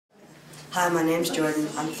Hi, my name's Jordan.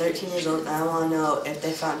 I'm 13 years old and I want to know if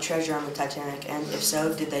they found treasure on the Titanic, and if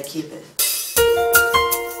so, did they keep it?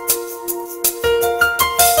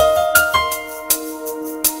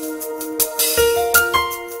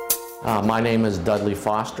 My name is Dudley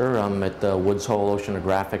Foster. I'm at the Woods Hole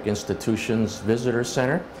Oceanographic Institution's Visitor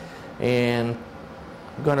Center, and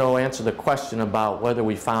I'm going to answer the question about whether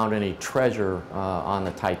we found any treasure on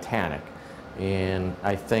the Titanic. And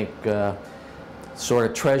I think sort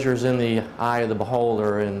of treasures in the eye of the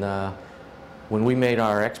beholder. And when we made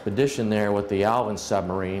our expedition there with the Alvin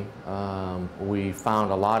submarine, we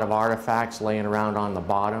found a lot of artifacts laying around on the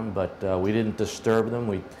bottom, but we didn't disturb them.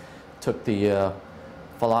 We took the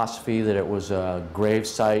philosophy that it was a grave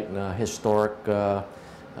site and a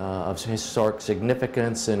of historic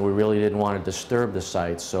significance, and we really didn't want to disturb the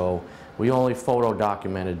site, so we only photo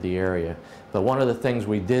documented the area. But one of the things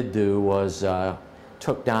we did do was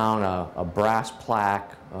took down a brass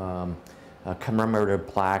plaque, a commemorative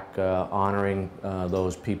plaque honoring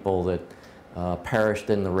those people that perished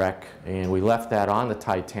in the wreck, and we left that on the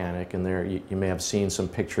Titanic. And there you may have seen some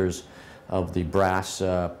pictures of the brass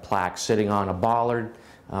plaque sitting on a bollard,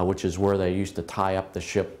 which is where they used to tie up the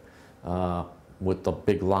ship with the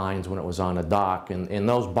big lines when it was on a dock. And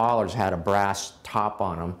those bollards had a brass top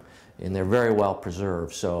on them, and they're very well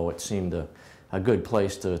preserved, so it seemed a good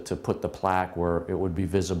place to put the plaque where it would be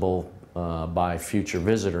visible by future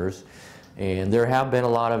visitors. And there have been a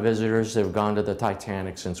lot of visitors that have gone to the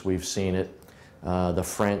Titanic since we've seen it. The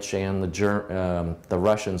French and the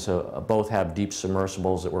Russians both have deep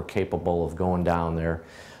submersibles that were capable of going down there.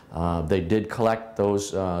 They did collect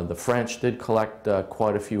those, the French did collect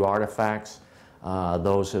quite a few artifacts.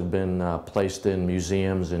 Those have been placed in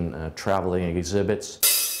museums and traveling exhibits.